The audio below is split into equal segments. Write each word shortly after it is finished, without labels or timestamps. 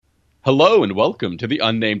Hello and welcome to the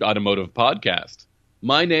Unnamed Automotive Podcast.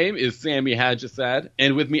 My name is Sami Haj-Assad,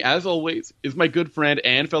 and with me, as always, is my good friend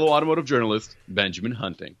and fellow automotive journalist, Benjamin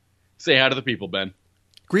Hunting. Say hi to the people, Ben.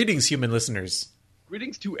 Greetings, human listeners.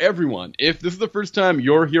 Greetings to everyone. If this is the first time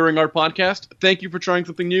you're hearing our podcast, thank you for trying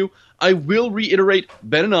something new. I will reiterate,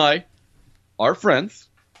 Ben and I are friends.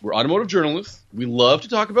 We're automotive journalists. We love to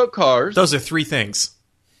talk about cars. Those are three things.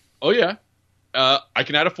 Oh, yeah. I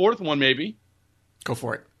can add a fourth one, maybe. Go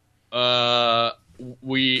for it.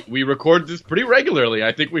 We record this pretty regularly.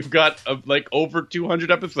 I think we've got over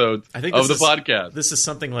 200 episodes of the podcast. This is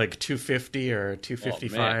something like 250 or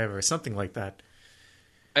 255 or something like that.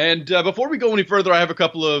 And before we go any further, I have a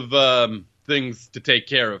couple of things to take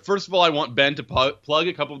care of. First of all, I want Ben to plug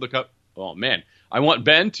a couple of the I want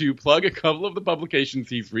Ben to plug a couple of the publications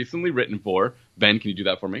he's recently written for. Ben, can you do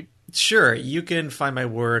that for me? Sure. You can find my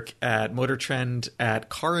work at Motor Trend, at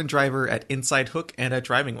Car and Driver, at Inside Hook, and at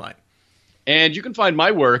Driving Line. And you can find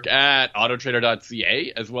my work at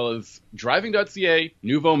autotrader.ca, as well as driving.ca,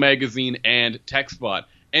 Nuvo Magazine, and TechSpot.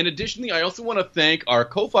 And additionally, I also want to thank our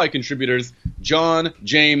Ko-Fi contributors, John,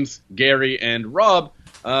 James, Gary, and Rob.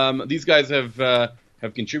 These guys have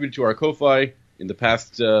contributed to our Ko-Fi in the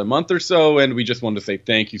past month or so, and we just wanted to say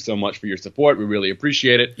thank you so much for your support. We really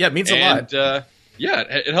appreciate it. Yeah, it means a lot.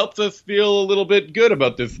 It helps us feel a little bit good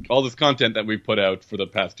about all this content that we've put out for the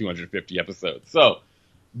past 250 episodes. So,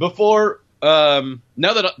 before now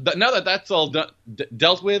that that's all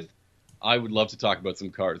dealt with, I would love to talk about some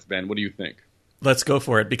cars. Ben, what do you think? Let's go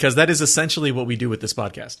for it, because that is essentially what we do with this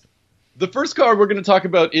podcast. The first car we're going to talk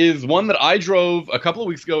about is one that I drove a couple of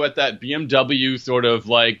weeks ago at that BMW sort of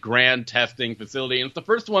like grand testing facility. And it's the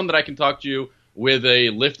first one that I can talk to you with a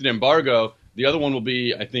lifted embargo. The other one will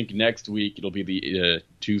be, I think, next week. It'll be the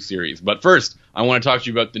 2 Series. But first, I want to talk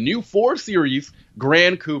to you about the new 4 Series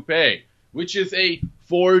Gran Coupe, which is a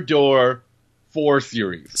 4-door 4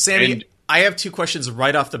 Series. Sammy, I have 2 questions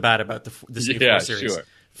right off the bat about this new 4 Series. Sure.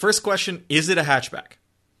 First question, is it a hatchback?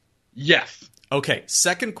 Yes. Okay,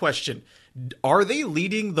 second question. Are they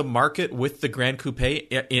leading the market with the Gran Coupe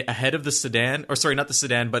ahead of the sedan? Or sorry, not the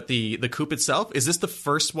sedan, but the coupe itself? Is this the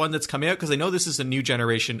first one that's coming out? Because I know this is a new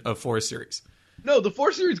generation of 4 Series. No, the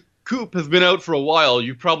 4 Series coupe has been out for a while.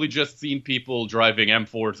 You've probably just seen people driving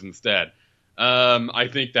M4s instead. I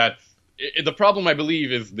think that's... the problem, I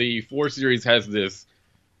believe, is the 4 Series has this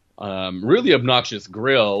really obnoxious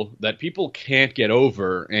grille that people can't get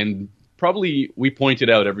over, and probably we point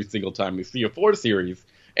it out every single time we see a 4 Series.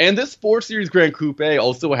 And this 4 Series Gran Coupe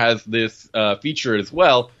also has this feature as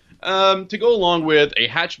well to go along with a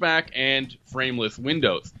hatchback and frameless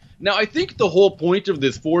windows. Now, I think the whole point of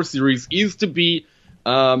this 4 Series is to be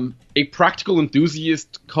a practical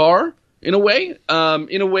enthusiast car, in a way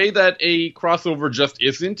that a crossover just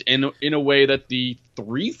isn't, and in a way that the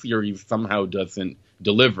 3 Series somehow doesn't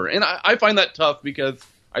deliver. And I find that tough because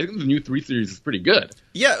I think the new 3 Series is pretty good.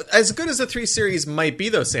 Yeah, as good as the 3 Series might be,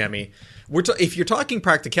 though, Sammy, if you're talking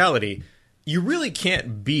practicality, you really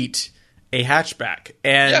can't beat a hatchback.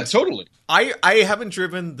 And yeah, totally. I haven't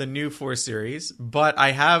driven the new 4 Series, but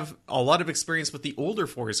I have a lot of experience with the older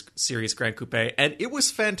 4 Series Gran Coupe, and it was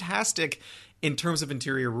fantastic in terms of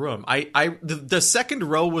interior room. The second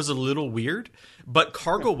row was a little weird, but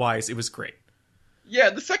cargo-wise, it was great. Yeah,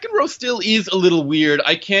 the second row still is a little weird.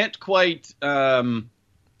 I can't quite call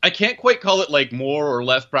it like more or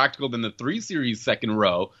less practical than the 3 Series second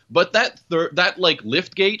row, but that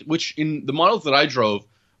lift gate, which in the models that I drove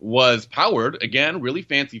was powered, again, really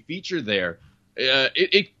fancy feature there.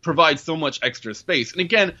 It provides so much extra space. And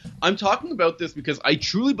again, I'm talking about this because I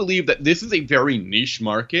truly believe that this is a very niche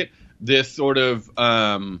market, this sort of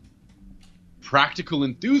practical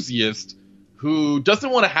enthusiast who doesn't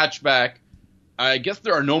want a hatchback. I guess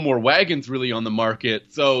there are no more wagons really on the market,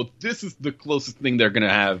 so this is the closest thing they're going to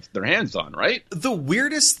have their hands on, right? The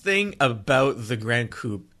weirdest thing about the Gran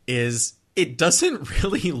Coupe is it doesn't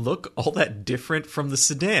really look all that different from the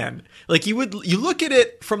sedan. Like you look at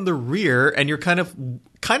it from the rear and you're kind of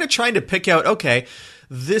trying to pick out, okay,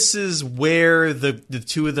 this is where the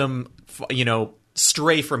two of them,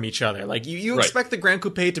 stray from each other. Like you right. Expect the Gran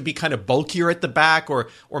Coupe to be kind of bulkier at the back, or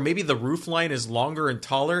maybe the roof line is longer and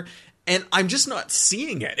taller. And I'm just not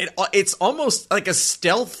seeing it. It's almost like a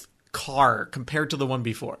stealth car compared to the one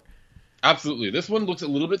before. Absolutely. This one looks a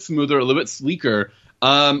little bit smoother, a little bit sleeker.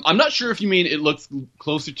 I'm not sure if you mean it looks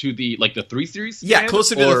closer to the 3 Series sedan? Yeah,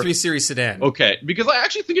 closer to the 3 Series sedan. Okay, because I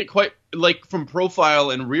actually think it quite, from profile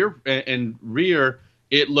and rear,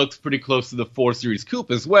 it looks pretty close to the 4 Series coupe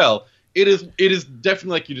as well. It is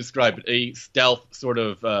definitely like you described it, a stealth sort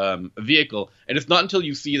of vehicle, and it's not until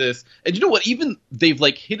you see this. And you know what? Even they've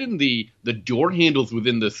like hidden the door handles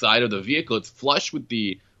within the side of the vehicle. It's flush with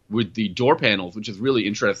the door panels, which is really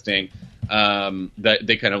interesting. That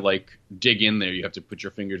they kind of like dig in there. You have to put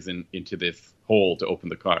your fingers into this hole to open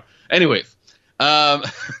the car. Anyways,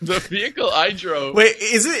 the vehicle I drove. Wait,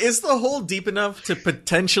 is the hole deep enough to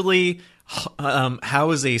potentially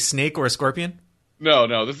house a snake or a scorpion?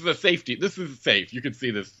 No, this is a safety. This is safe. You can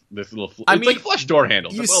see this little. It's like flush door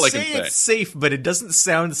handles. That's all I can say. It's safe, but it doesn't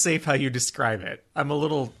sound safe how you describe it. I'm a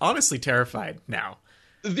little honestly terrified now.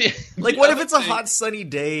 What if it's a hot sunny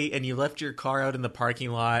day and you left your car out in the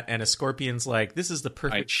parking lot and a scorpion's like, this is the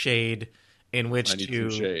perfect shade in which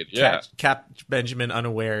to catch Benjamin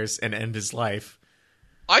unawares and end his life?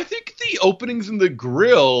 I think the openings in the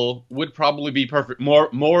grill would probably be perfect. More.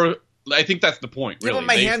 I think that's the point. Really, but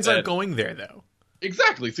my hands aren't going there though.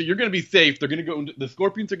 Exactly. So you're going to be safe. They're going to go. The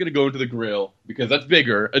scorpions are going to go into the grill because that's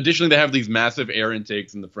bigger. Additionally, they have these massive air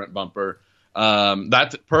intakes in the front bumper.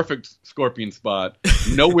 That's a perfect scorpion spot.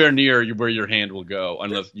 Nowhere near where your hand will go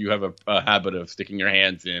unless you have a habit of sticking your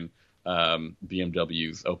hands in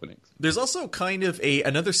BMW's openings. There's also kind of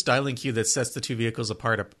another styling cue that sets the two vehicles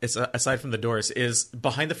apart. Aside from the doors, is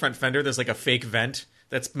behind the front fender. There's like a fake vent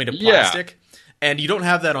that's made of plastic, and you don't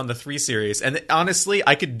have that on the 3 Series. And honestly,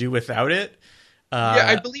 I could do without it.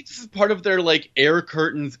 I believe this is part of their like air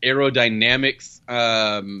curtains, aerodynamics,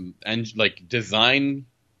 and like design.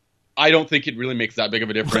 I don't think it really makes that big of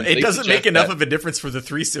a difference. It doesn't make enough of a difference for the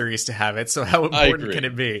 3 Series to have it. So how important can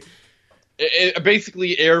it be?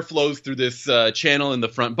 Basically, air flows through this channel in the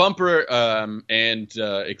front bumper and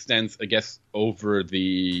extends, I guess, over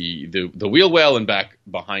the wheel well and back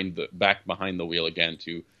behind the wheel again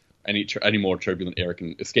to any more turbulent air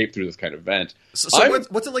can escape through this kind of vent. So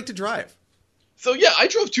what's it like to drive? So yeah, I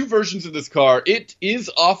drove 2 versions of this car. It is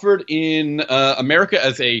offered in America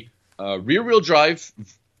as a rear-wheel drive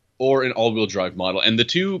or an all-wheel drive model, and the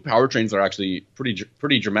two powertrains are actually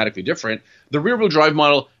pretty dramatically different. The rear-wheel drive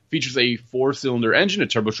model features a 4-cylinder engine, a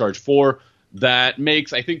turbocharged 4, that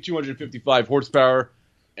makes, I think, 255 horsepower,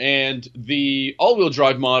 and the all-wheel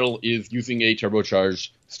drive model is using a turbocharged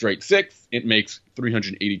straight 6. It makes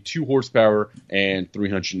 382 horsepower and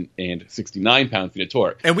 369 pound-feet of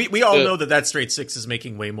torque. And we all know that straight 6 is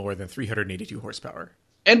making way more than 382 horsepower.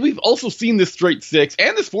 And we've also seen this straight 6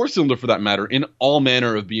 and this 4-cylinder, for that matter, in all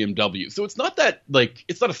manner of BMW. So it's not that, like,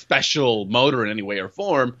 it's not a special motor in any way or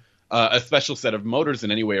form, a special set of motors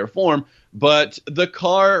in any way or form, but the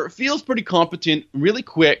car feels pretty competent, really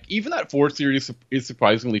quick. Even that 4 Series is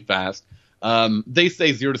surprisingly fast. They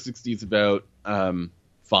say 0 to 60 is about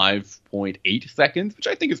 5.8 seconds, which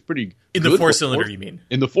I think is pretty in good. The 4-cylinder, you mean?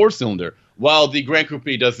 In the 4-cylinder, while the Grand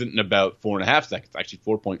Coupe does it in about 4.5 seconds, actually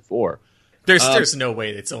 4.4. There's no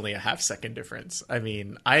way it's only a half-second difference. I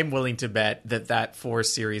mean, I'm willing to bet that 4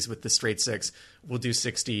 Series with the straight 6 will do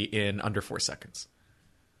 60 in under 4 seconds.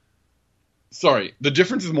 Sorry, the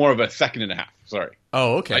difference is more of a second and a half. Sorry.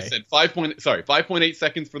 Oh, okay. I said 5.8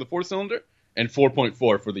 seconds for the 4-cylinder and 4.4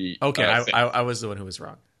 for the. Okay, I was the one who was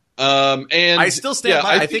wrong. And I still stand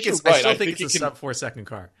by. I think it's a sub 4 second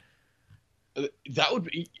car. That would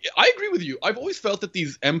be. I agree with you. I've always felt that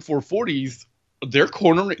these M440s, they're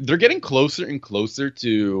getting closer and closer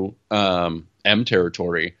to M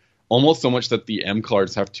territory. Almost so much that the M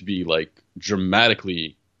cars have to be like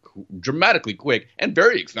dramatically quick and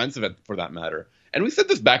very expensive for that matter. And we said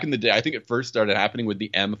this back in the day. I think it first started happening with the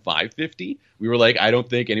M550. We were like, I don't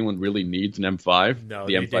think anyone really needs an M5. No,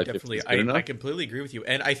 the M550 definitely. is good enough. I completely agree with you.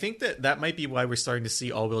 And I think that might be why we're starting to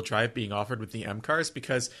see all-wheel drive being offered with the M cars,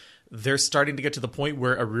 because they're starting to get to the point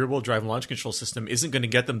where a rear-wheel drive launch control system isn't going to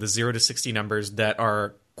get them the 0 to 60 numbers that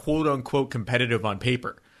are quote-unquote competitive on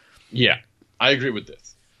paper. Yeah, I agree with this.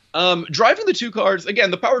 Driving the 2 cars,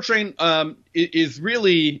 again, the powertrain is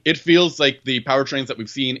really, it feels like the powertrains that we've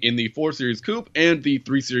seen in the 4 Series Coupe and the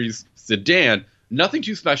 3 Series Sedan. Nothing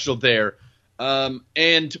too special there.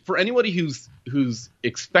 And for anybody who's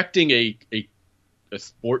expecting a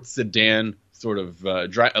sports sedan sort of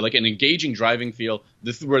like an engaging driving feel,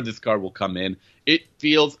 this is where this car will come in. It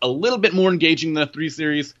feels a little bit more engaging than a 3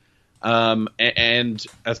 Series. And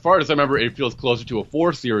as far as I remember, it feels closer to a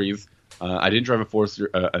 4 Series. I didn't drive a 4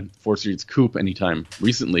 Series Coupe anytime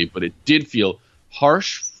recently, but it did feel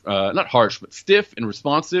harsh, not harsh, but stiff and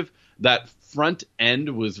responsive. That front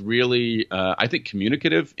end was really, I think,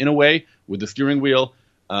 communicative in a way with the steering wheel,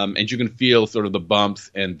 and you can feel sort of the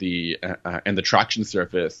bumps and the traction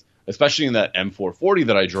surface, especially in that M440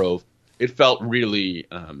 that I drove. It felt really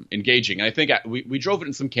engaging. And I think we drove it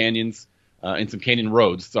in some canyons, in some canyon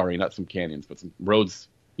roads. Sorry, not some canyons, but some roads.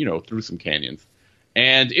 through some canyons,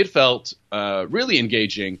 and it felt really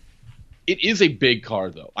engaging. It is a big car,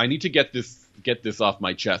 though. I need to get this off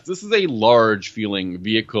my chest. This is a large feeling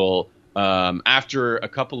vehicle. After a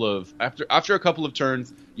couple of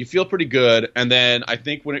turns, you feel pretty good, and then I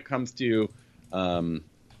think when it comes to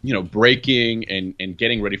braking and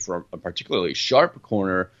getting ready for a particularly sharp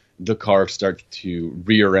corner, the car starts to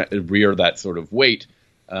rear that sort of weight,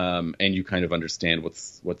 and you kind of understand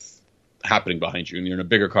what's happening behind you, and you're in a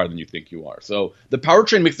bigger car than you think you are. So the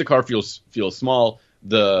powertrain makes the car feel small.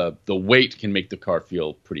 The weight can make the car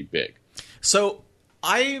feel pretty big. So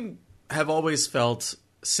I have always felt,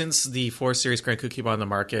 since the 4 Series Grand Coupe came on the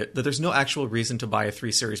market, that there's no actual reason to buy a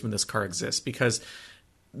 3 Series when this car exists, because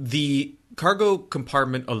the cargo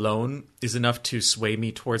compartment alone is enough to sway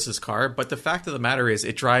me towards this car. But the fact of the matter is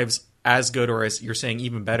it drives as good, or as you're saying,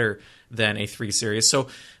 even better than a 3 Series. So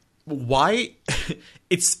why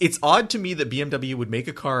it's odd to me that BMW would make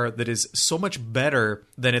a car that is so much better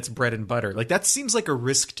than its bread and butter. Like, that seems like a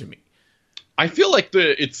risk to me. I feel like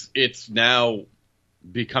it's now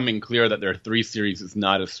becoming clear that their 3 Series is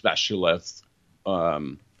not as special as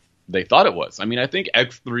they thought it was. I mean, I think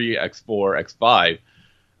X3, X4, X5,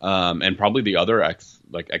 and probably the other X,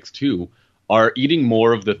 like X2, are eating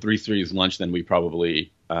more of the 3 Series lunch than we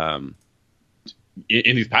probably in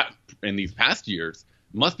these past years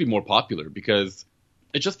must be more popular, because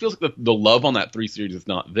it just feels like the love on that 3 Series is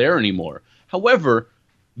not there anymore. However,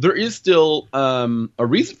 there is still a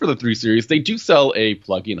reason for the 3 Series. They do sell a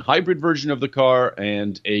plug-in hybrid version of the car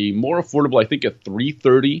and a more affordable, I think, a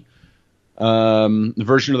 330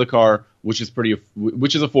 version of the car, which is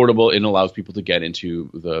affordable and allows people to get into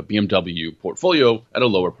the BMW portfolio at a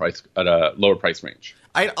lower price range.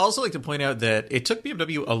 I'd also like to point out that it took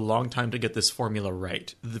BMW a long time to get this formula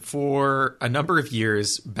right. For a number of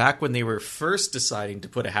years, back when they were first deciding to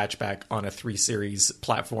put a hatchback on a 3 Series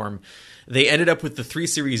platform, they ended up with the 3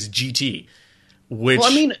 Series GT, which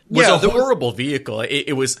was a horrible vehicle.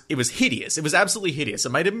 It was hideous. It was absolutely hideous.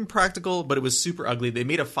 It might have been practical, but it was super ugly. They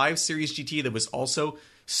made a 5 Series GT that was also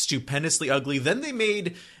stupendously ugly. Then they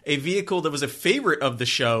made a vehicle that was a favorite of the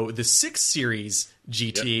show, the 6 Series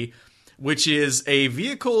GT, yep, which is a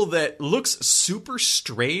vehicle that looks super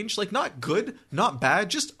strange, like not good, not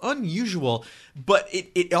bad, just unusual. But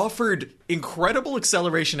it offered incredible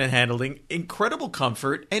acceleration and handling, incredible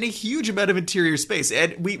comfort, and a huge amount of interior space.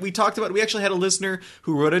 And we talked about, we actually had a listener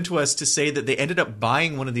who wrote into us to say that they ended up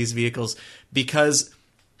buying one of these vehicles because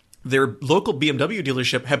their local BMW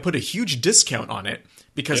dealership had put a huge discount on it,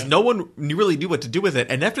 because no one really knew what to do with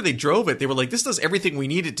it. And after they drove it, they were like, this does everything we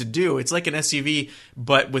need it to do. It's like an SUV,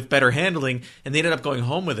 but with better handling. And they ended up going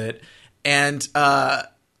home with it. And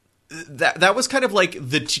that was kind of like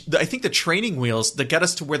I think the training wheels that got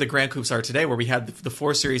us to where the Grand Coupes are today, where we had the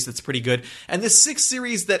 4 Series that's pretty good, and the 6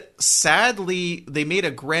 Series that sadly they made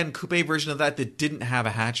a Grand Coupe version of that didn't have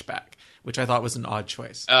a hatchback, which I thought was an odd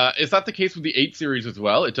choice. Is that the case with the 8 Series as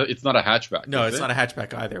well? It's not a hatchback. No, it's not a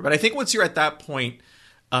hatchback either. But I think once you're at that point,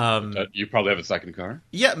 you probably have a second car?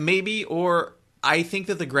 Yeah, maybe. Or I think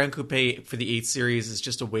that the Grand Coupe for the 8 Series is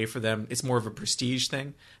just a way for them. It's more of a prestige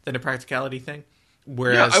thing than a practicality thing.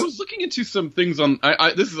 Whereas, I was looking into some things on.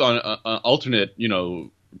 This is on an alternate,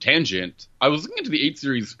 tangent. I was looking into the 8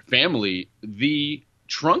 Series family. The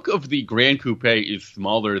trunk of the Grand Coupe is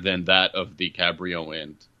smaller than that of the Cabrio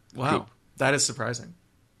and Coupe. That is surprising.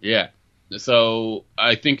 Yeah. So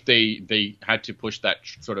I think they had to push that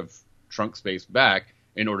sort of trunk space back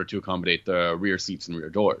in order to accommodate the rear seats and rear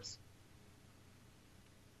doors.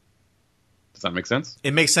 Does that make sense?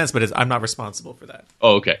 It makes sense, but I'm not responsible for that.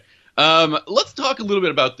 Oh, okay. Let's talk a little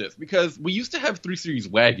bit about this, because we used to have 3 Series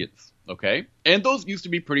wagons, okay? And those used to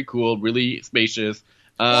be pretty cool, really spacious.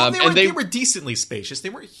 They were decently spacious. They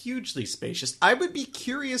weren't hugely spacious. I would be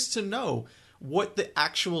curious to know what the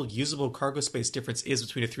actual usable cargo space difference is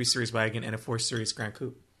between a 3 Series wagon and a 4 Series Grand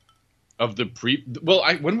Coupe.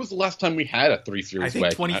 When was the last time we had a 3 Series wagon? I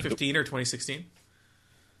think 2015 or 2016.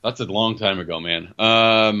 That's a long time ago, man.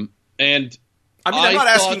 And I'm not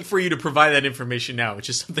asking for you to provide that information now, which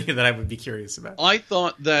is something that I would be curious about. I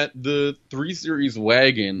thought that the 3 Series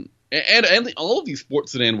wagon and all of these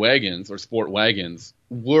sports sedan wagons or sport wagons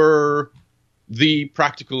were the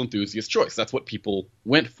practical enthusiast choice. That's what people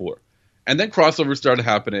went for. And then crossovers started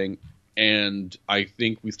happening, and I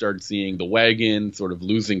think we started seeing the wagon sort of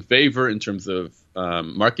losing favor in terms of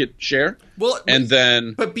market share. But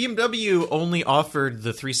BMW only offered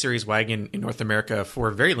the 3 Series wagon in North America for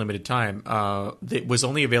a very limited time. It was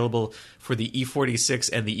only available for the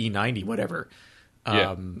E46 and the E90, whatever.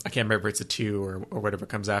 Yeah. I can't remember if it's a 2 or whatever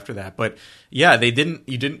comes after that. But yeah,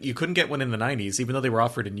 you couldn't get one in the 90s, even though they were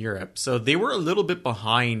offered in Europe. So they were a little bit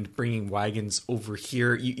behind bringing wagons over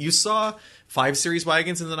here. You saw 5 Series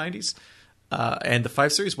wagons in the 90s. And the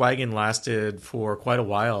 5 Series wagon lasted for quite a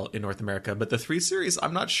while in North America. But the 3 Series,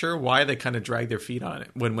 I'm not sure why they kind of dragged their feet on it.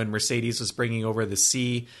 When Mercedes was bringing over the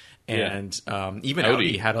C, and even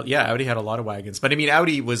Audi had a lot of wagons. But I mean,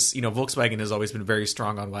 Audi was, Volkswagen has always been very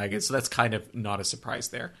strong on wagons, so that's kind of not a surprise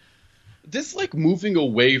there. This moving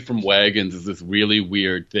away from wagons is this really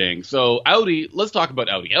weird thing. So Audi, let's talk about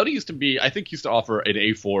Audi. Audi used to offer an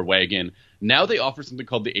A4 wagon. Now they offer something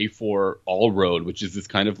called the A4 All-Road, which is this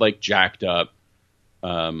kind of jacked up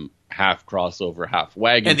half crossover, half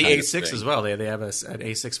wagon. And the A6 as well. They have an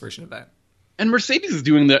A6 version of that. And Mercedes is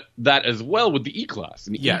doing that as well with the E-Class.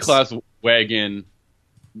 And the E-Class wagon,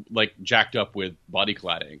 jacked up with body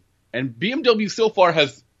cladding. And BMW so far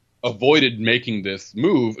has avoided making this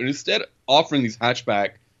move and instead offering these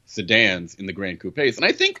hatchback sedans in the Grand Coupes. And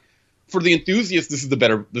I think for the enthusiasts, this is the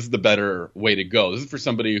better way to go. This is for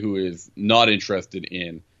somebody who is not interested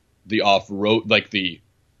in the off-road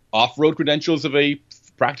credentials of a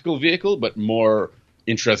practical vehicle, but more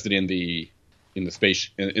interested in the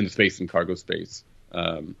space and cargo space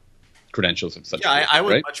credentials of such. Yeah, I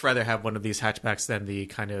would much rather have one of these hatchbacks than the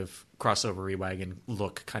kind of crossover wagon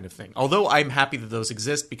look kind of thing. Although I'm happy that those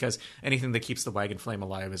exist because anything that keeps the wagon flame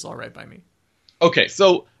alive is all right by me. Okay,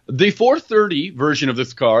 so the 430 version of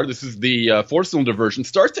this car, this is the 4-cylinder version,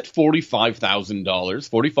 starts at $45,000,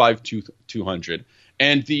 $45,200,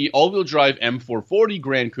 and the all-wheel drive M440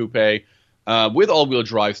 Grand Coupe with all-wheel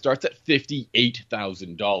drive starts at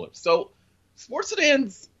 $58,000. So sports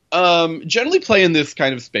sedans generally play in this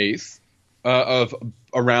kind of space of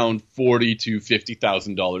around $40,000 to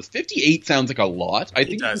 $50,000. $58,000 sounds like a lot. I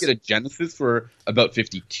think you can get a Genesis for about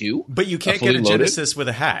 $52,000. But you can't get a Genesis with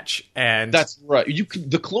a hatch, and that's right.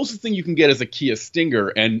 The closest thing you can get is a Kia Stinger,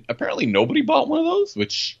 and apparently nobody bought one of those,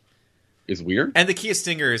 which is weird. And the Kia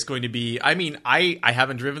Stinger is going to be. I mean, I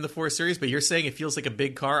haven't driven the 4 Series, but you're saying it feels like a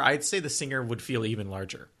big car. I'd say the Stinger would feel even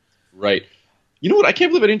larger. Right. You know what? I can't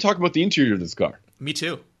believe I didn't talk about the interior of this car. Me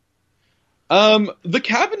too. The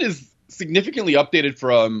cabin is significantly updated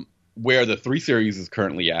from where the 3 Series is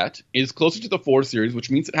currently at. It is closer to the 4 Series,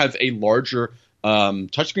 which means it has a larger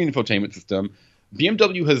touchscreen infotainment system.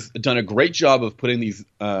 BMW has done a great job of putting these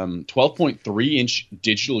 12.3-inch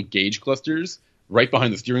digital gauge clusters right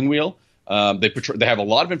behind the steering wheel. They have a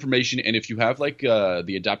lot of information, and if you have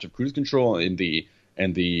the adaptive cruise control and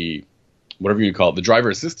the whatever you call it, the driver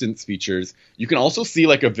assistance features, you can also see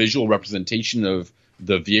a visual representation of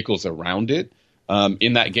the vehicles around it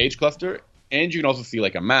in that gauge cluster, and you can also see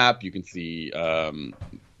a map. You can see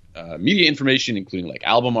media information, including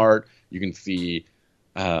album art. You can see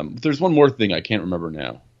there's one more thing I can't remember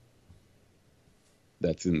now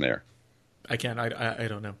that's in there. I can't. I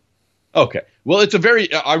don't know. Okay. Well,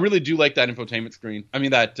 I really do like that infotainment screen. I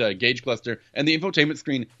mean, that gauge cluster. And the infotainment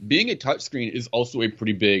screen, being a touchscreen, is also a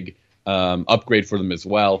pretty big upgrade for them as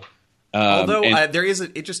well. Although there is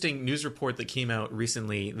an interesting news report that came out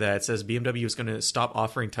recently that says BMW is going to stop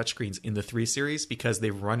offering touchscreens in the 3 Series because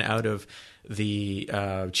they've run out of the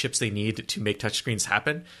chips they need to make touchscreens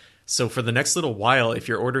happen. So for the next little while, if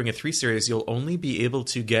you're ordering a 3 Series, you'll only be able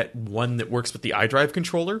to get one that works with the iDrive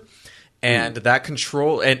controller. And that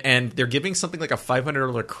control, and they're giving something like a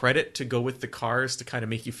 $500 credit to go with the cars to kind of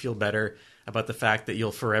make you feel better about the fact that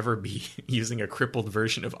you'll forever be using a crippled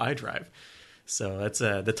version of iDrive. So that's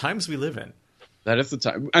the times we live in. That is the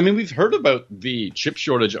time. I mean, we've heard about the chip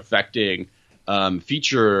shortage affecting not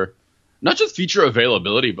just feature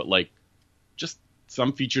availability, but just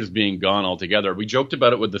some features being gone altogether. We joked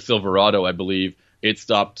about it with the Silverado, I believe. It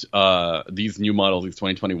stopped. These new models, these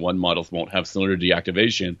 2021 models, won't have cylinder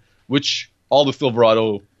deactivation, which all the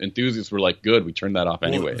Silverado enthusiasts were good, we turned that off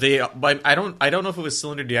anyway. Well, I don't know if it was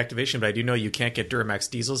cylinder deactivation, but I do know you can't get Duramax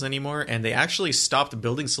diesels anymore, and they actually stopped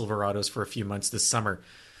building Silverados for a few months this summer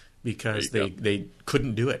because they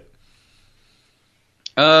couldn't do it.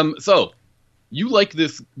 So you like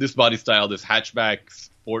this body style, this hatchback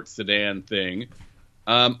sports sedan thing.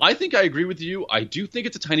 I think I agree with you. I do think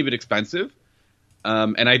it's a tiny bit expensive,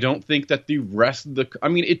 and I don't think that the rest of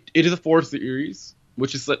it is a 4 Series,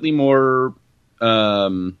 which is slightly more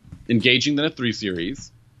engaging than a 3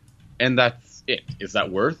 Series, and that's it. Is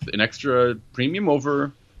that worth an extra premium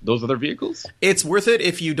over those other vehicles? It's worth it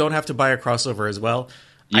if you don't have to buy a crossover as well.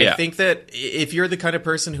 Yeah. I think that if you're the kind of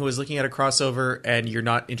person who is looking at a crossover and you're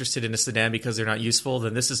not interested in a sedan because they're not useful,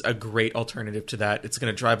 then this is a great alternative to that. It's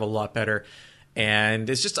going to drive a lot better. And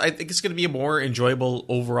it's just, I think it's going to be a more enjoyable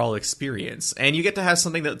overall experience. And you get to have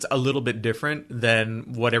something that's a little bit different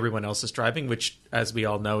than what everyone else is driving, which, as we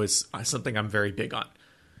all know, is something I'm very big on.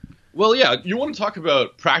 Well, yeah, you want to talk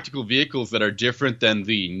about practical vehicles that are different than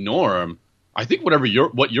the norm. I think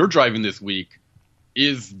what you're driving this week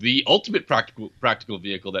is the ultimate practical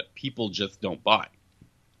vehicle that people just don't buy.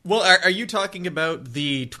 Well, are you talking about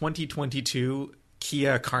the 2022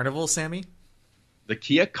 Kia Carnival, Sammy? The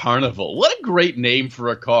Kia Carnival. What a great name for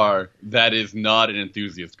a car that is not an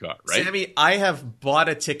enthusiast car, right? Sammy, I have bought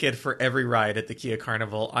a ticket for every ride at the Kia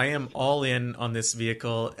Carnival. I am all in on this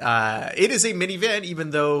vehicle. It is a minivan,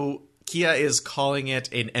 even though Kia is calling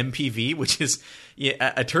it an MPV, which is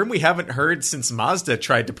a term we haven't heard since Mazda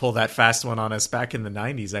tried to pull that fast one on us back in the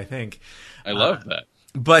 90s, I think. I love that.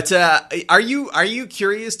 But are you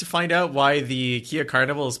curious to find out why the Kia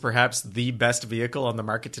Carnival is perhaps the best vehicle on the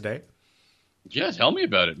market today? Yeah, tell me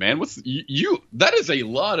about it, man. That is a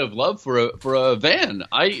lot of love for a van.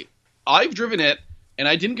 I've driven it, and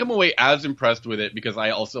I didn't come away as impressed with it because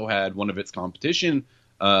I also had one of its competing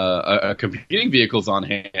vehicles on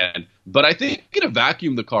hand. But I think in a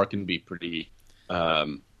vacuum, the car can be pretty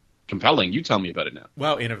compelling. You tell me about it now.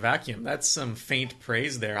 Wow, in a vacuum, that's some faint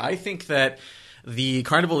praise there. I think that the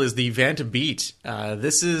Carnival is the van to beat.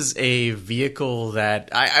 This is a vehicle that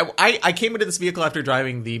I came into this vehicle after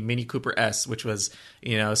driving the Mini Cooper S, which was,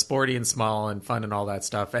 sporty and small and fun and all that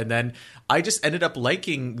stuff. And then I just ended up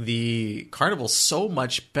liking the Carnival so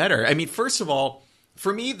much better. I mean, first of all,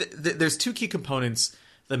 for me, there's two key components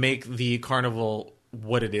that make the Carnival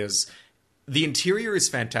what it is. The interior is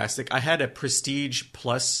fantastic. I had a Prestige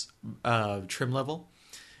Plus trim level,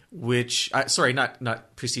 which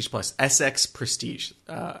not Prestige Plus, SX Prestige,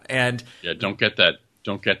 and yeah, don't get that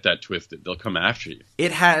twisted. They'll come after you.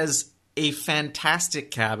 It has a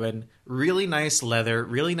fantastic cabin, really nice leather,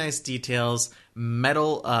 really nice details,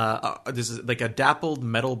 metal. There's like a dappled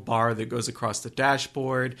metal bar that goes across the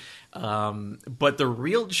dashboard. But the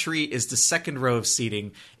real treat is the second row of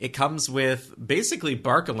seating. It comes with basically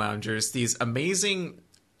Barca loungers, these amazing,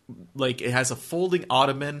 like it has a folding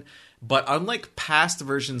ottoman. But unlike past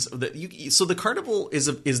versions of so the Carnival is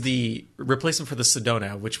the replacement for the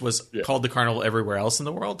Sedona, which was called the Carnival everywhere else in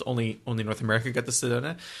the world. Only North America got the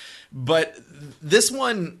Sedona. But this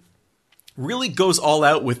one really goes all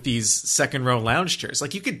out with these second row lounge chairs.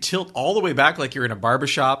 Like you could tilt all the way back like you're in a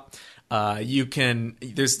barbershop. You can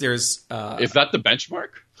is that the benchmark?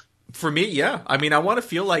 For me, yeah. I mean, I want to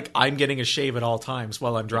feel like I'm getting a shave at all times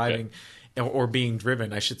while I'm driving. Okay. Or being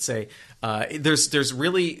driven, I should say. You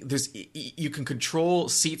can control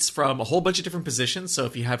seats from a whole bunch of different positions. So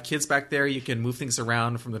if you have kids back there, you can move things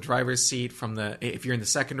around from the driver's seat. If you're in the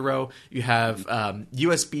second row, you have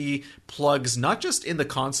USB plugs, not just in the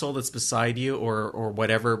console that's beside you or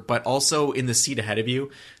whatever, but also in the seat ahead of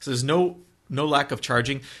you. So there's no lack of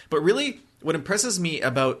charging. But really, what impresses me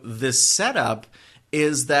about this setup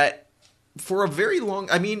is that for a very long,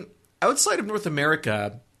 outside of North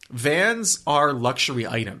America, vans are luxury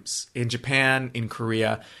items. In Japan, in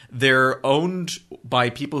Korea, they're owned by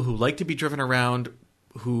people who like to be driven around,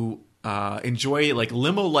 who enjoy like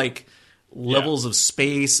limo-like levels of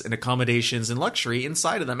space and accommodations and luxury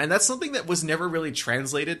inside of them. And that's something that was never really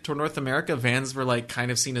translated to North America. Vans were like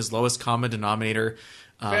kind of seen as lowest common denominator,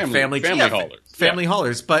 family haulers. Family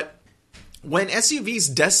haulers. But when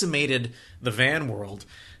SUVs decimated the van world,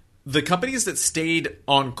 the companies that stayed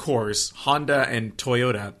on course, Honda and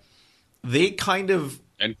Toyota, they kind of...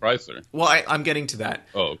 And Chrysler. Well, I'm getting to that.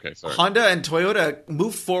 Oh, okay, sorry. Honda and Toyota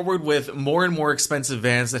moved forward with more and more expensive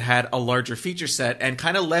vans that had a larger feature set and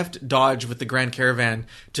kind of left Dodge with the Grand Caravan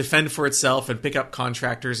to fend for itself and pick up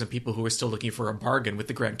contractors and people who were still looking for a bargain with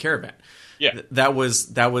the Grand Caravan. Yeah. That was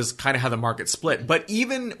kind of how the market split. But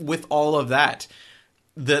even with all of that,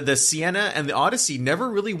 the Sienna and the Odyssey never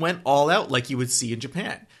really went all out like you would see in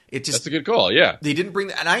Japan. That's a good call, yeah. They didn't bring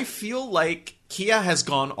that. And I feel like Kia has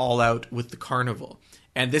gone all out with the Carnival.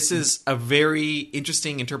 And this is a very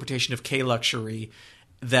interesting interpretation of K-Luxury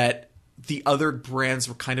that the other brands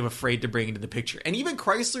were kind of afraid to bring into the picture. And even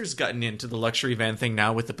Chrysler's gotten into the luxury van thing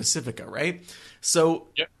now with the Pacifica, right? So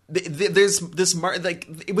there's this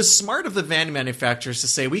it was smart of the van manufacturers to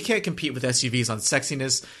say, we can't compete with SUVs on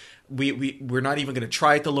sexiness. We're not even going to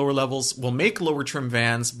try at the lower levels. We'll make lower trim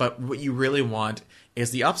vans, but what you really want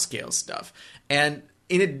is the upscale stuff. And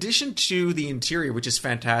in addition to the interior, which is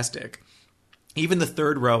fantastic, even the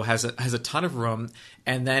third row has a ton of room.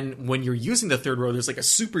 And then when you're using the third row, there's like a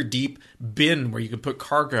super deep bin where you can put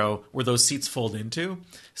cargo where those seats fold into.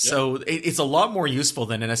 So it's a lot more useful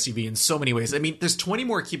than an SUV in so many ways. I mean, there's 20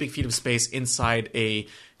 more cubic feet of space inside a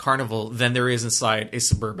Carnival than there is inside a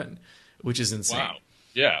Suburban. which is insane. Wow.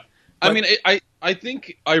 Yeah. I mean, I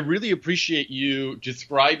think I really appreciate you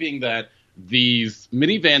describing that these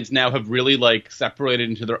minivans now have really like separated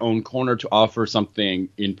into their own corner to offer something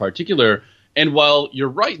in particular. And while you're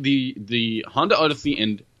right, the Honda Odyssey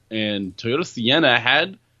and Toyota Sienna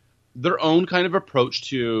had their own kind of approach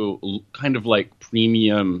to kind of like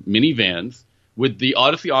premium minivans, with the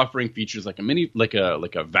Odyssey offering features like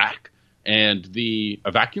a vac and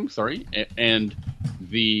a vacuum, sorry, and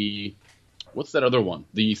the what's that other one?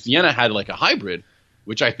 The Sienna had like a hybrid,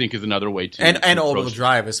 which I think is another way to and all-wheel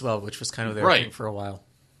drive as well, which was kind of their Right. thing for a while.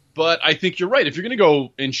 But I think you're right. If you're going to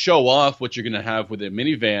go and show off what you're going to have with a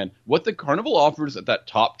minivan, what the Carnival offers at that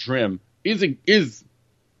top trim is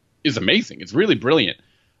amazing. It's really brilliant.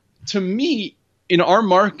 To me, in our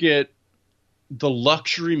market, the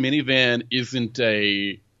luxury minivan isn't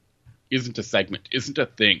a segment, isn't a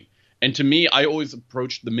thing. And to me, I always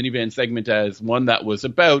approached the minivan segment as one that was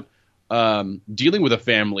about dealing with a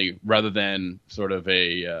family rather than sort of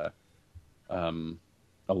a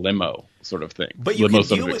limo sort of thing. But you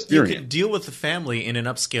can deal with the family in an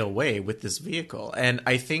upscale way with this vehicle. And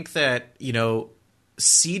I think that,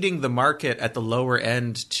 seeding the market at the lower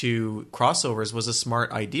end to crossovers was a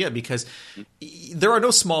smart idea, because there are no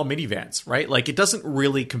small minivans, right? Like, it doesn't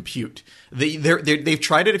really compute. They've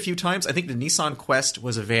tried it a few times. I think the Nissan Quest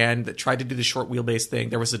was a van that tried to do the short wheelbase thing.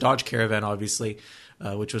 There was the Dodge Caravan, obviously,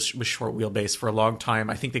 which was short wheelbase for a long time.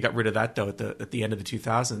 I think they got rid of that, though, at the end of the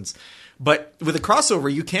 2000s. But with a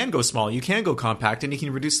crossover, you can go small, you can go compact, and you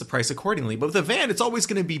can reduce the price accordingly. But with a van, it's always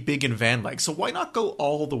going to be big and van-like. So why not go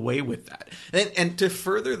all the way with that? And to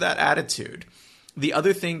further that attitude, the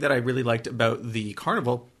other thing that I really liked about the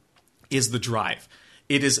Carnival is the drive.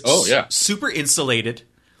 It is super insulated,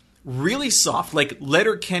 really soft, like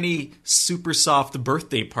Letterkenny super soft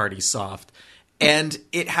birthday party soft. And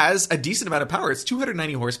it has a decent amount of power. It's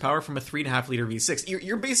 290 horsepower from a 3.5 liter V6.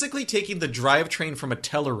 You're basically taking the drivetrain from a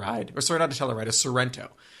Telluride, or sorry, not a Telluride, a Sorento,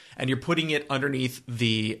 and you're putting it underneath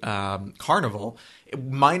the Carnival,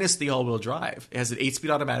 minus the all-wheel drive. It has an 8-speed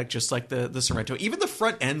automatic, just like the Sorento. Even the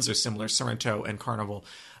front ends are similar, Sorento and Carnival.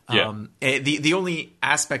 The only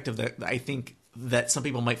aspect of that, I think, that some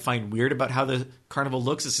people might find weird about how the Carnival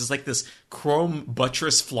looks is just like this chrome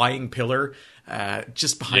buttress flying pillar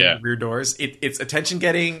just behind the rear doors. It's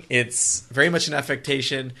attention-getting. It's very much an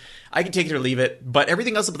affectation. I can take it or leave it, but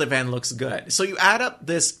everything else about the van looks good. So you add up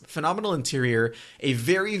this phenomenal interior, a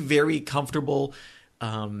very, very comfortable,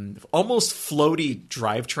 almost floaty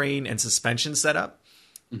drivetrain and suspension setup,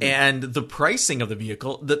 and the pricing of the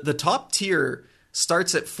vehicle. The top tier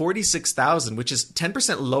starts at $46,000, which is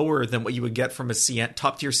 10% lower than what you would get from a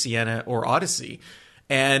top tier Sienna or Odyssey.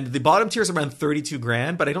 And the bottom tier is around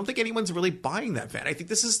 $32,000, but I don't think anyone's really buying that van. I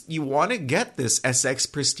think you want to get this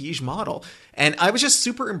SX Prestige model. And I was just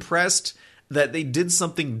super impressed that they did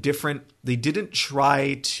something different. They didn't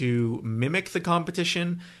try to mimic the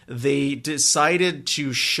competition. They decided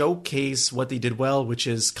to showcase what they did well, which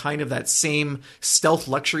is kind of that same stealth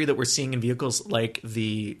luxury that we're seeing in vehicles like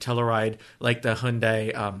the Telluride, like the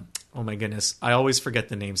Hyundai. Oh my goodness, I always forget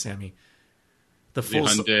the name, Sammy. The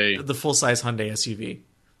full-size Hyundai SUV.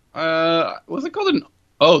 Was it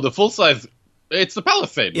called the full-size? It's the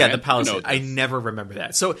Palisade. Yeah, man. the Palisade. I never remember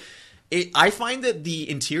that. So I find that the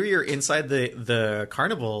interior inside the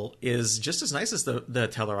Carnival is just as nice as the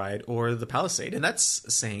Telluride or the Palisade, and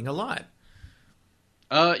that's saying a lot.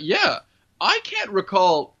 Yeah. I can't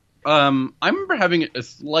recall. I remember having a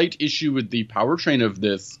slight issue with the powertrain of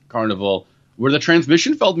this Carnival, where the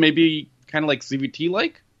transmission felt maybe kind of like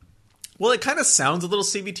CVT-like. Well, it kind of sounds a little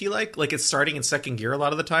CVT-like it's starting in second gear a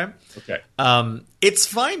lot of the time. Okay. It's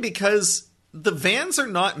fine because the vans are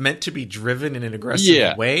not meant to be driven in an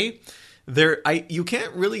aggressive way. You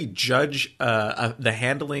can't really judge the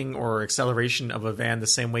handling or acceleration of a van the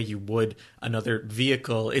same way you would another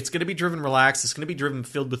vehicle. It's going to be driven relaxed. It's going to be driven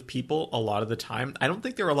filled with people a lot of the time. I don't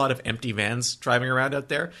think there are a lot of empty vans driving around out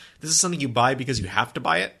there. This is something you buy because you have to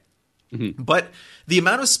buy it. Mm-hmm. But the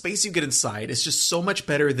amount of space you get inside is just so much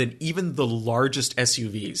better than even the largest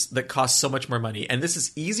SUVs that cost so much more money. And this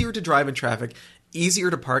is easier to drive in traffic,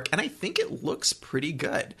 easier to park, and I think it looks pretty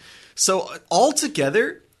good. So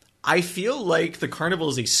altogether, I feel like the Carnival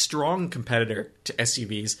is a strong competitor to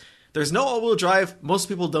SUVs. There's no all-wheel drive. Most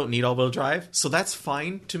people don't need all-wheel drive, so that's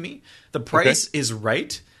fine to me. The price is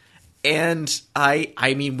right. And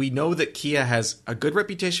I mean, we know that Kia has a good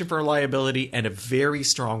reputation for reliability and a very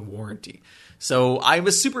strong warranty. So I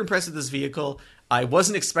was super impressed with this vehicle. I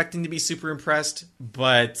wasn't expecting to be super impressed,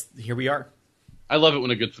 but here we are. I love it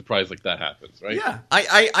when a good surprise like that happens, right? Yeah,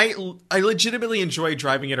 I legitimately enjoy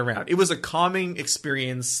driving it around. It was a calming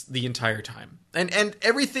experience the entire time, and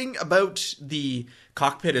everything about the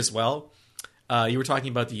cockpit as well. You were talking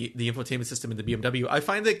about the infotainment system in the BMW. I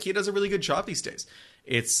find that Kia does a really good job these days.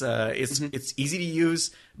 It's easy to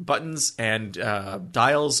use, buttons and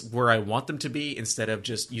dials where I want them to be instead of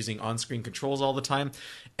just using on-screen controls all the time,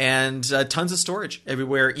 and tons of storage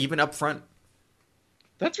everywhere, even up front.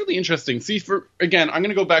 That's really interesting. See, I'm going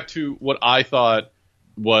to go back to what I thought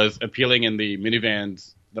was appealing in the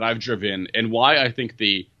minivans that I've driven, and why I think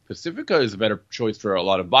the Pacifica is a better choice for a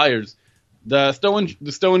lot of buyers. The Stow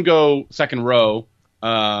and Go second row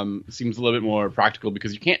seems a little bit more practical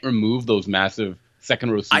because you can't remove those massive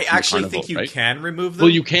second row seats. I actually think you can remove them.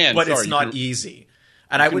 Well, you can, but it's not easy.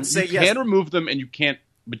 And I would say you can remove them, and you can't.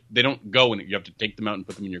 But they don't go in it. You have to take them out and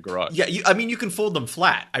put them in your garage. Yeah, you can fold them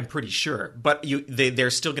flat, I'm pretty sure. But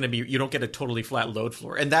they're still going to be... You don't get a totally flat load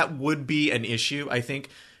floor. And that would be an issue, I think.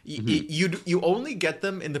 You only get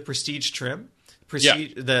them in the Prestige trim.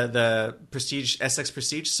 The Prestige, SX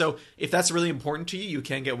Prestige. So if that's really important to you, you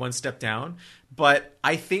can get one step down. But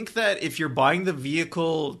I think that if you're buying the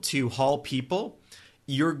vehicle to haul people,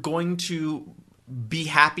 you're going to be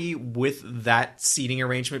happy with that seating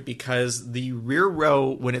arrangement because the rear row,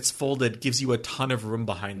 when it's folded, gives you a ton of room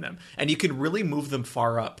behind them. And you can really move them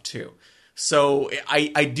far up, too. So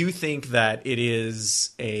I do think that it is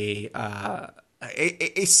a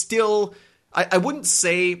still... I wouldn't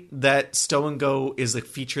say that Stow and Go is a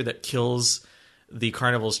feature that kills the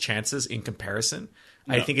Carnival's chances in comparison.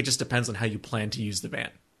 No. I think it just depends on how you plan to use the van.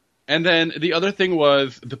 And then the other thing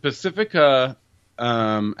was the Pacifica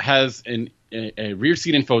has a rear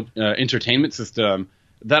seat entertainment system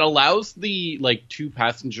that allows the two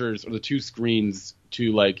passengers or the two screens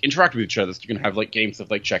to interact with each other. So you can have games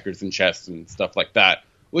of checkers and chess and stuff like that,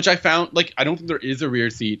 which I found I don't think there is a rear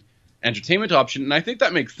seat entertainment option, and I think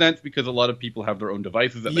that makes sense because a lot of people have their own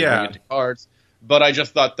devices that they bring into cars. But I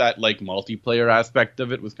just thought that multiplayer aspect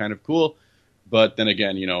of it was kind of cool. But then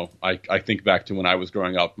again, I think back to when I was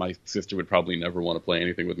growing up, my sister would probably never want to play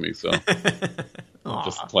anything with me, so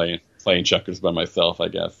just playing checkers by myself, I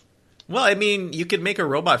guess. Well, I mean, you could make a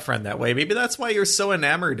robot friend that way. Maybe that's why you're so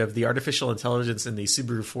enamored of the artificial intelligence in the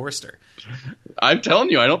Subaru Forester. I'm telling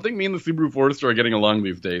you, I don't think me and the Subaru Forester are getting along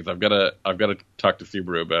these days. I've got to talk to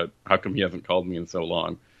Subaru about how come he hasn't called me in so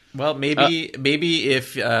long. Well, maybe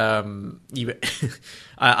if you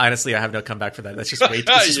honestly, I have no comeback for that. That's just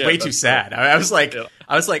way too sad. I was like,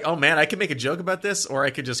 oh man, I could make a joke about this, or I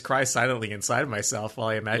could just cry silently inside myself while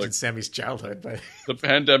I imagine Sammy's childhood. But the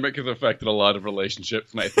pandemic has affected a lot of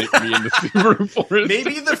relationships, and I think me and the Subaru Forester.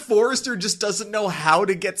 Maybe the Forester just doesn't know how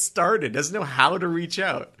to get started, doesn't know how to reach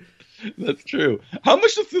out. That's true. How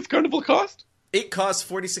much does this Carnival cost? It costs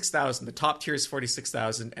 $46,000. The top tier is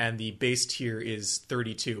 $46,000, and the base tier is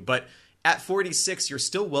 $32,000. But at $46,000, you're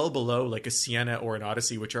still well below a Sienna or an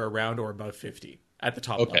Odyssey, which are around or above $50,000 at the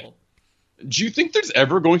top level. Do you think there's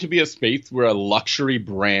ever going to be a space where a luxury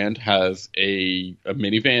brand has a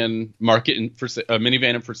minivan market for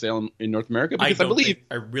sale in North America? Because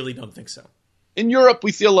I really don't think so. In Europe,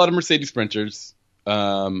 we see a lot of Mercedes Sprinters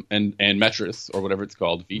and Metris, or whatever it's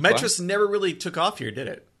called. V-Class. Metris never really took off here, did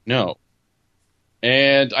it? No.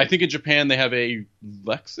 And I think in Japan they have a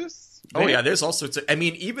Lexus van? Oh yeah, there's all sorts of... I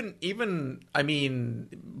mean, even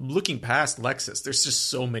looking past Lexus, there's just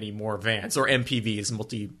so many more vans, or MPVs,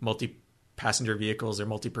 multi-passenger vehicles, or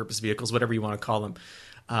multi-purpose vehicles, whatever you want to call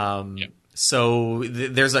them. So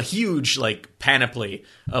there's a huge panoply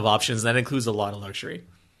of options. That includes a lot of luxury.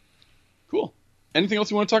 Cool. Anything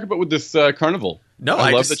else you want to talk about with this Carnival? No,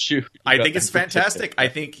 I think it's fantastic. I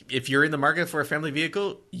think if you're in the market for a family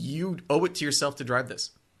vehicle, you owe it to yourself to drive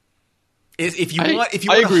this. If you want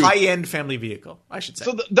a high-end family vehicle, I should say.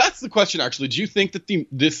 So that's the question, actually. Do you think that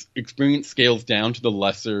this experience scales down to the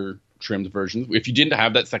lesser trimmed versions? If you didn't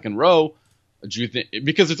have that second row, do you think...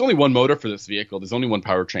 Because there's only one motor for this vehicle. There's only one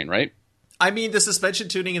powertrain, right? I mean, the suspension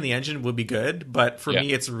tuning in the engine would be good, but for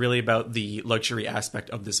me, it's really about the luxury aspect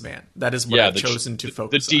of this van. That is what I've chosen to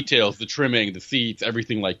focus on. The details, the trimming, the seats,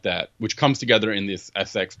 everything like that, which comes together in this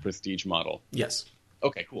SX Prestige model. Yes.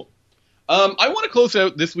 Okay, cool. I want to close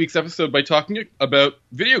out this week's episode by talking about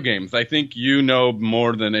video games. I think you know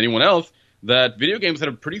more than anyone else that video games had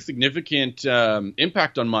a pretty significant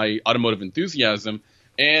impact on my automotive enthusiasm.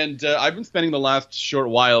 And I've been spending the last short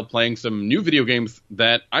while playing some new video games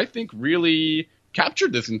that I think really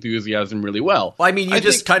captured this enthusiasm really well. Well, I mean, you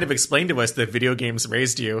just kind of explained to us that video games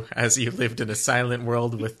raised you as you lived in a silent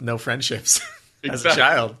world with no friendships as a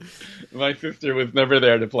child. My sister was never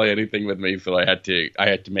there to play anything with me, so I had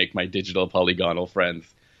to make my digital polygonal friends.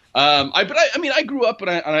 I mean, I grew up and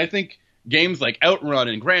I think games like Outrun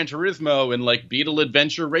and Gran Turismo and like Beetle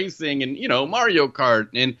Adventure Racing and, Mario Kart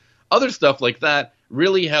and other stuff like that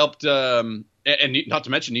really helped, and not to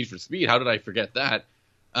mention Need for Speed. How did I forget that?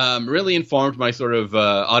 Really informed my sort of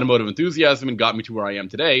automotive enthusiasm and got me to where I am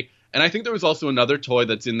today. And I think there was also another toy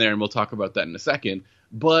that's in there, and we'll talk about that in a second.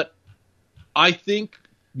 But I think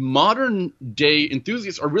modern day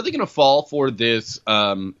enthusiasts are really going to fall for this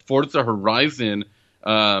Forza Horizon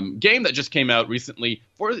game that just came out recently.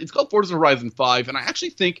 It's called Forza Horizon 5, and I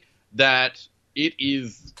actually think that it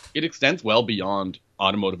extends well beyond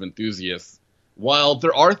automotive enthusiasts. While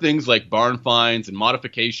there are things like barn finds and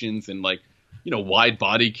modifications and like, wide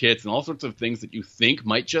body kits and all sorts of things that you think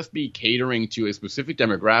might just be catering to a specific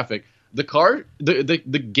demographic,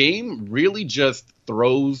 the game really just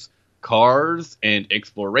throws cars and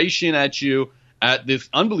exploration at you at this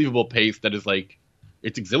unbelievable pace that is like,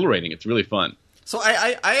 it's exhilarating. It's really fun. So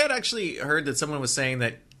I had actually heard that someone was saying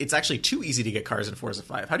that it's actually too easy to get cars in Forza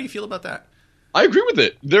 5. How do you feel about that? I agree with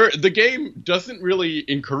it. The game doesn't really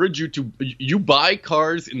encourage you to. You buy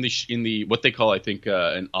cars in the what they call, I think,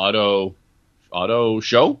 an auto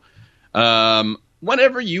show.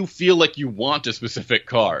 Whenever you feel like you want a specific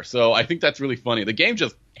car. So I think that's really funny. The game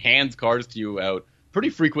just hands cars to you out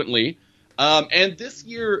pretty frequently. And this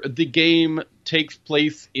year, the game takes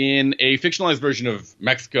place in a fictionalized version of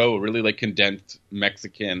Mexico, a really like condensed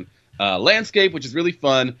Mexican landscape, which is really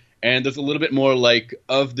fun. And there's a little bit more like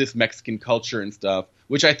of this Mexican culture and stuff,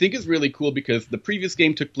 which I think is really cool because the previous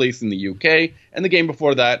game took place in the UK and the game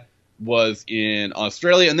before that was in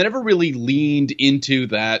Australia. And they never really leaned into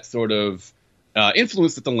that sort of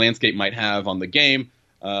influence that the landscape might have on the game.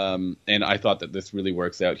 And I thought that this really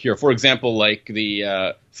works out here. For example, like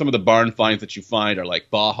some of the barn finds that you find are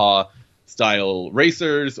like Baja style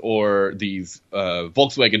racers or these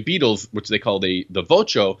Volkswagen Beetles, which they call the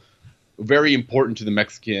Vocho, very important to the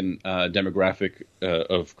Mexican demographic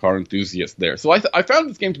of car enthusiasts there. So I found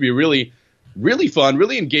this game to be really, really fun,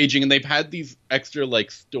 really engaging, and they've had these extra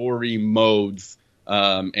like story modes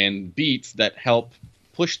and beats that help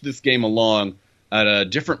push this game along at a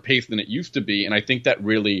different pace than it used to be, and I think that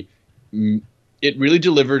it really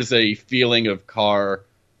delivers a feeling of car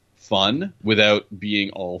fun without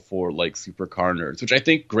being all for like super car nerds, which I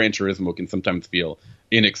think Gran Turismo can sometimes feel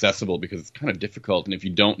inaccessible because it's kind of difficult, and if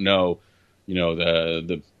you don't know,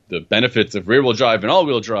 the benefits of rear-wheel drive and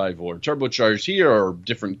all-wheel drive or turbocharged here or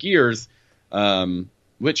different gears,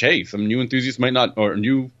 which, hey, some new enthusiasts might not, or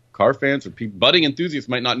new car fans or budding enthusiasts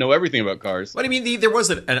might not know everything about cars. But I mean, there was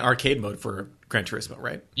an arcade mode for Gran Turismo,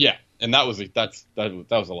 right? Yeah, and that was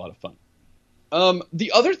a lot of fun.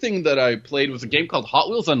 The other thing that I played was a game called Hot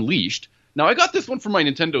Wheels Unleashed. Now, I got this one for my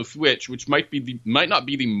Nintendo Switch, which might not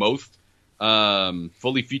be the most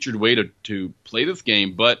fully featured way to play this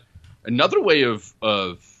game, but another way of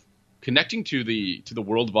connecting to the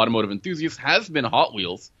world of automotive enthusiasts has been Hot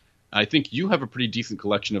Wheels. I think you have a pretty decent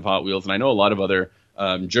collection of Hot Wheels, and I know a lot of other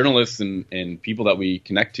journalists and people that we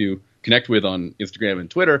connect with on Instagram and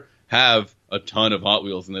Twitter have a ton of Hot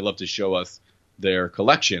Wheels, and they love to show us their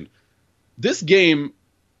collection. This game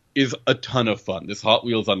is a ton of fun. This Hot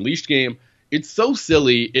Wheels Unleashed game, it's so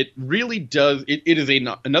silly. It really does. It is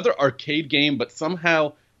another arcade game, but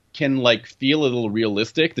somehow can like feel a little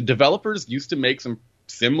realistic. The developers used to make some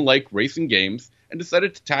sim-like racing games and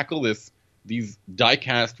decided to tackle these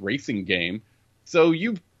die-cast racing game. So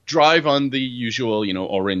you drive on the usual,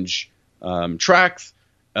 orange tracks.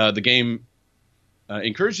 The game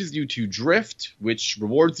encourages you to drift, which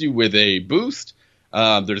rewards you with a boost.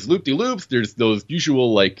 There's loop-de-loops. There's those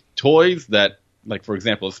usual like toys that, like for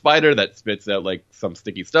example, a spider that spits out like some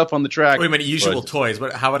sticky stuff on the track. Wait a minute, usual toys.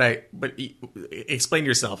 But how would I? But explain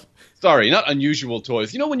yourself. Sorry, not unusual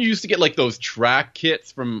toys. You know when you used to get like those track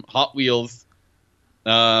kits from Hot Wheels,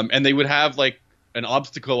 and they would have like an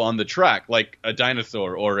obstacle on the track, like a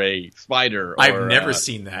dinosaur or a spider. I've never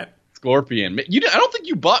seen that. Scorpion. I don't think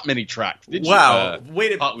you bought many tracks, did you? Wow.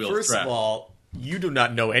 Wait a Hot Wheels First track. of all, you do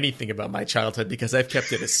not know anything about my childhood because I've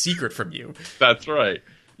kept it a secret from you. That's right.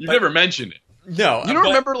 You've never mentioned it. No. You don't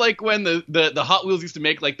remember like when the Hot Wheels used to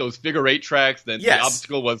make like those figure eight tracks, then Yes. the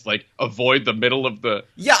obstacle was like avoid the middle of the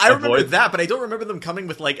Yeah, I remember avoid- that, but I don't remember them coming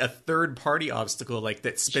with like a third party obstacle like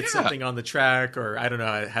that spit Yeah. something on the track, or I don't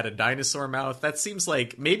know, had a dinosaur mouth. That seems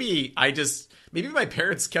like maybe my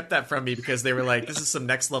parents kept that from me because they were like, this is some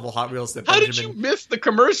next level Hot Wheels that How Benjamin... did you miss the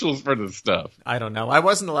commercials for this stuff? I don't know. I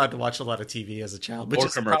wasn't allowed to watch a lot of TV as a child, which Or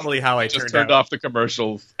is commercials. probably how I Just turned turned out. off the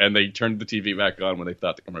commercials and they turned the TV back on when they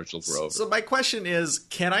thought the commercials were over. So my question is,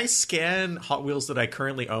 can I scan Hot Wheels that I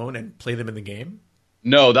currently own and play them in the game?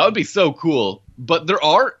 No, that would be so cool. But there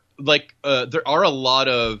are there are a lot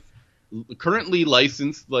of currently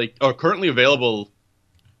licensed, or currently available,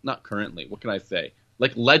 not currently, what can I say?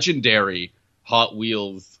 Like legendary Hot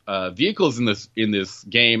Wheels vehicles in this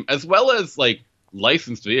game, as well as like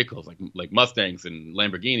licensed vehicles like Mustangs and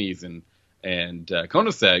Lamborghinis and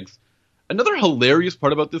Koenigseggs. Another hilarious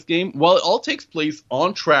part about this game, while it all takes place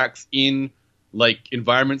on tracks in like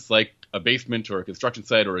environments like a basement or a construction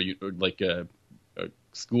site or a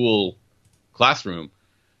school classroom,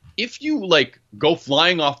 if you like go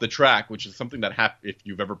flying off the track, which is something that if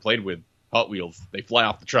you've ever played with Hot Wheels, they fly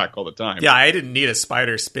off the track all the time. Yeah, I didn't need a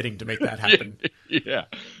spider spitting to make that happen. Yeah.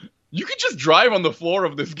 You could just drive on the floor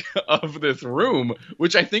of this room,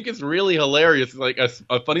 which I think is really hilarious. It's like a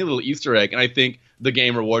funny little Easter egg, and I think the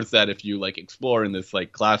game rewards that if you like explore in this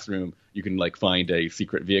like classroom, you can like find a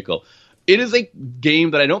secret vehicle. It is a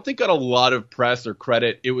game that I don't think got a lot of press or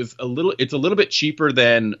credit. It's a little bit cheaper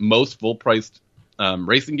than most full-priced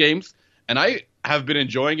racing games, and I have been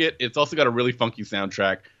enjoying it. It's also got a really funky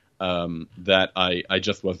soundtrack that I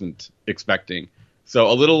just wasn't expecting. So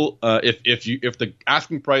a little, if the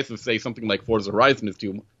asking price of say something like Forza Horizon is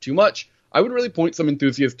too much, I would really point some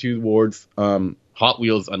enthusiasts towards Hot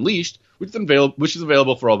Wheels Unleashed, which is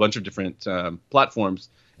available for a bunch of different platforms.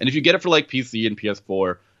 And if you get it for like PC and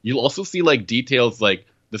PS4, you'll also see like details like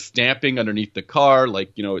the stamping underneath the car,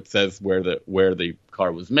 like it says where the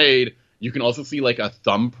car was made. You can also see like a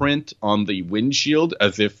thumbprint on the windshield,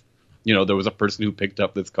 as if there was a person who picked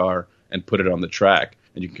up this car and put it on the track,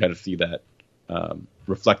 and you can kind of see that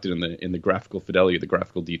reflected in the graphical fidelity, the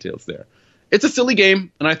graphical details there. It's a silly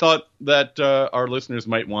game, and I thought that our listeners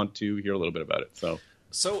might want to hear a little bit about it.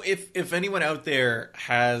 So if anyone out there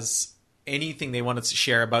has anything they wanted to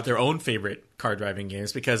share about their own favorite car driving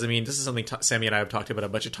games, because I mean this is something Sammy and I have talked about a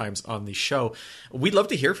bunch of times on the show, we'd love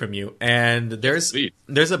to hear from you. And there's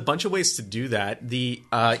a bunch of ways to do that. The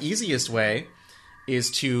easiest way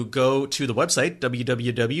is to go to the website,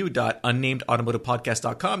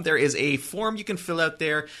 www.unnamedautomotivepodcast.com. There is a form you can fill out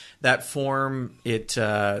there. That form, it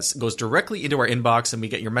goes directly into our inbox, and we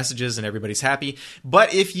get your messages, and everybody's happy.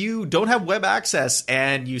 But if you don't have web access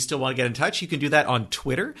and you still want to get in touch, you can do that on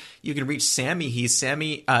Twitter. You can reach Sammy. He's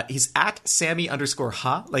at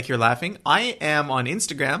Sammy_ha, like you're laughing. I am on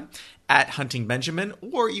Instagram at Hunting Benjamin,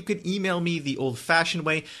 or you could email me the old-fashioned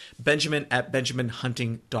way,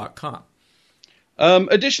 benjamin@benjaminhunting.com.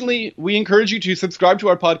 Additionally, we encourage you to subscribe to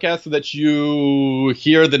our podcast so that you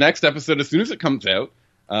hear the next episode as soon as it comes out.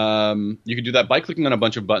 You can do that by clicking on a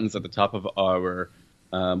bunch of buttons at the top of our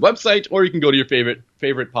website, or you can go to your favorite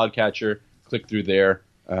podcatcher, click through there,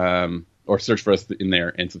 or search for us in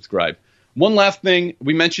there and subscribe. One last thing,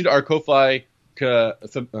 we mentioned our Ko-Fi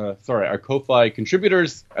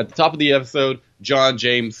contributors at the top of the episode: John,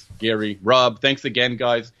 James, Gary, Rob. Thanks again,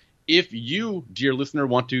 guys. If you, dear listener,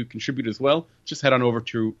 want to contribute as well, just head on over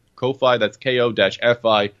to Ko-Fi, that's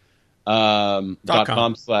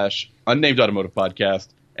ko-fi.com/unnamed automotive podcast,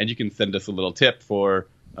 and you can send us a little tip for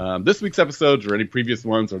this week's episodes or any previous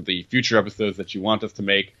ones or the future episodes that you want us to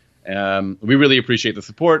make. We really appreciate the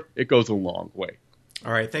support. It goes a long way.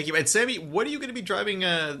 All right, thank you. And Sammy, what are you going to be driving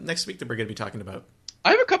next week that we're going to be talking about?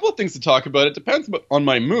 I have a couple of things to talk about. It depends on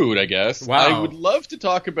my mood, I guess. Wow. I would love to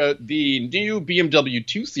talk about the new BMW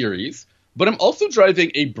 2 Series, but I'm also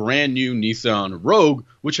driving a brand new Nissan Rogue,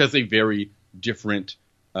 which has a very different,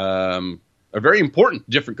 a very important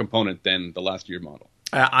different component than the last year model.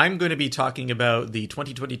 I'm going to be talking about the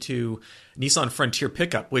 2022 Nissan Frontier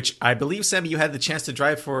pickup, which I believe, Sammy, you had the chance to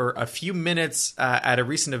drive for a few minutes at a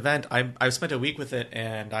recent event. I've spent a week with it,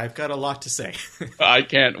 and I've got a lot to say. I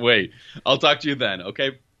can't wait. I'll talk to you then,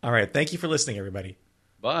 okay? All right. Thank you for listening, everybody.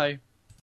 Bye.